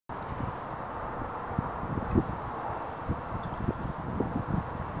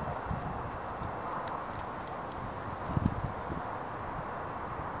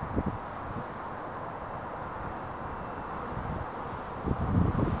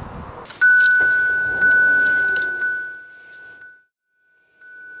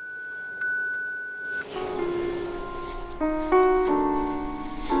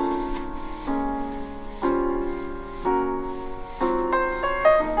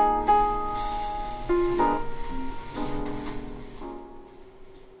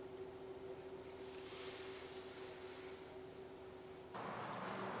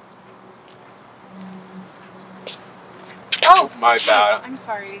My bad. I'm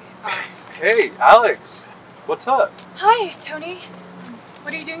sorry. Hey, Alex. What's up? Hi, Tony.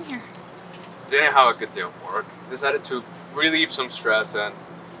 What are you doing here? Didn't have a good day at work. Decided to relieve some stress and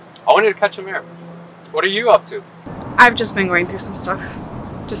I wanted to catch some air. What are you up to? I've just been going through some stuff.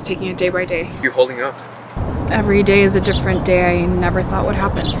 Just taking it day by day. You holding up? Every day is a different day I never thought would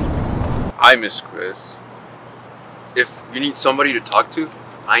happen. I miss Chris. If you need somebody to talk to,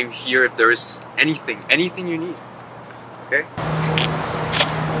 I'm here if there is anything you need. Okay?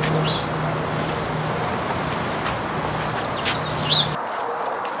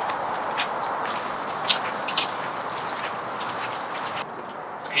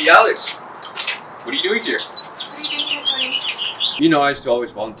 Hey Alex, what are you doing here? What are you doing here, Tony? You know I used to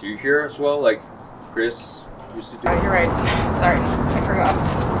always volunteer here as well, like Chris used to do. You're right. Sorry, I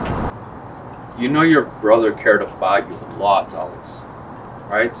forgot. You know your brother cared about you a lot, Alex.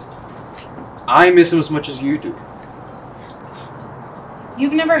 Right? I miss him as much as you do.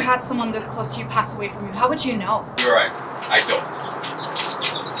 You've never had someone this close to you pass away from you. How would you know? You're right. I don't.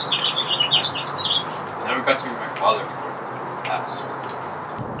 I never got to meet my father before he passed.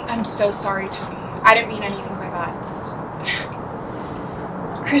 I'm so sorry, Tony. I didn't mean anything by that.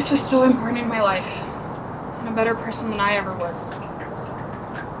 Chris was so important in my life. And a better person than I ever was.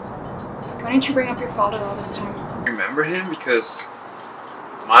 Why didn't you bring up your father all this time? Remember him? Because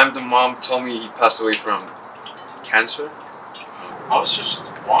the mom told me he passed away from cancer. I was just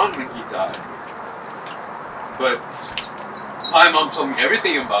 1 when he died. But my mom told me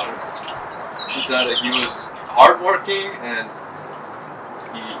everything about him. She said that he was hardworking and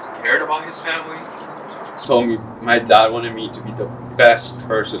he cared about his family. Told me my dad wanted me to be the best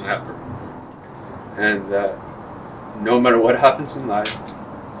person ever. And that no matter what happens in life,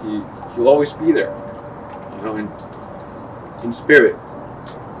 he'll always be there. You know, in spirit.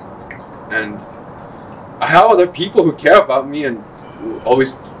 And I have other people who care about me and will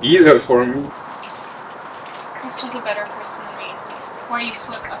always be there for me. Chris was a better person than me. Who I used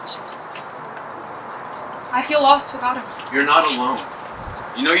to look up to. I feel lost without him. You're not alone.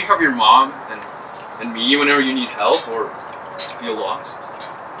 You know you have your mom and me whenever you need help or feel lost.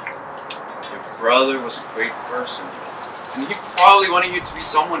 Your brother was a great person. And he probably wanted you to be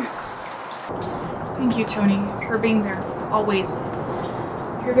someone. Thank you, Tony, for being there. Always.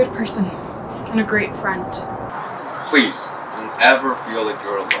 You're a good person. And a great friend. Please, don't ever feel like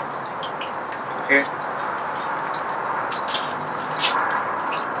you're alone. Okay?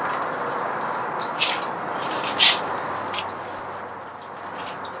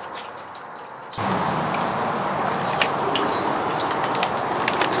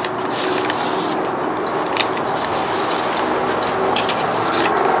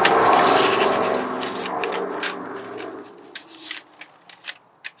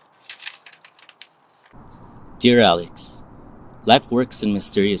 Dear Alex, life works in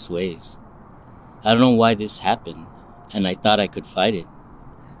mysterious ways. I don't know why this happened, and I thought I could fight it.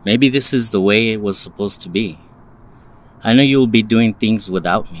 Maybe this is the way it was supposed to be. I know you will be doing things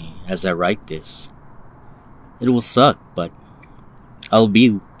without me as I write this. It will suck, but I'll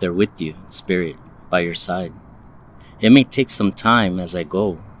be there with you in spirit, by your side. It may take some time as I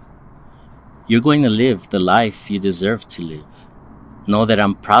go. You're going to live the life you deserve to live. Know that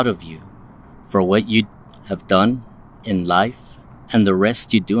I'm proud of you for what you have done in life and the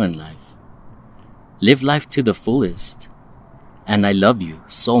rest you do in life. Live life to the fullest. And I love you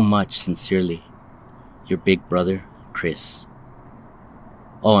so much, sincerely. Your big brother, Chris.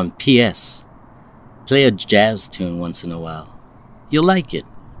 Oh, and P.S. Play a jazz tune once in a while. You'll like it.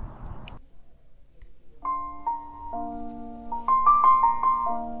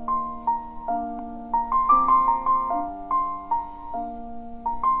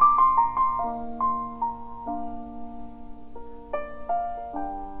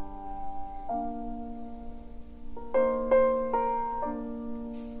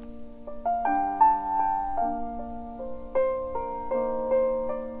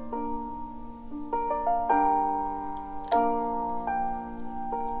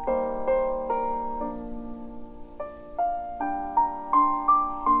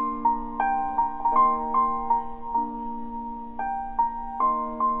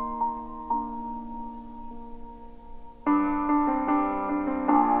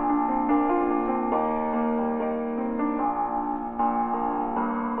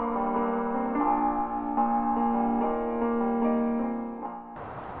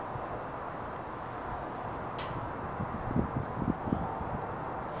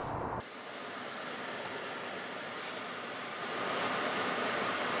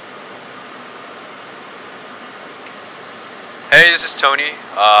 Hey, this is Tony.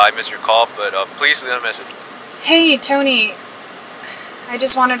 I missed your call, but please leave a message. Hey, Tony. I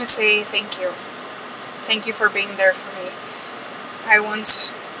just wanted to say thank you. Thank you for being there for me. I once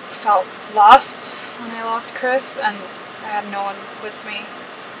felt lost when I lost Chris, and I had no one with me.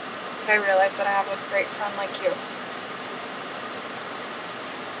 But I realized that I have a great friend like you.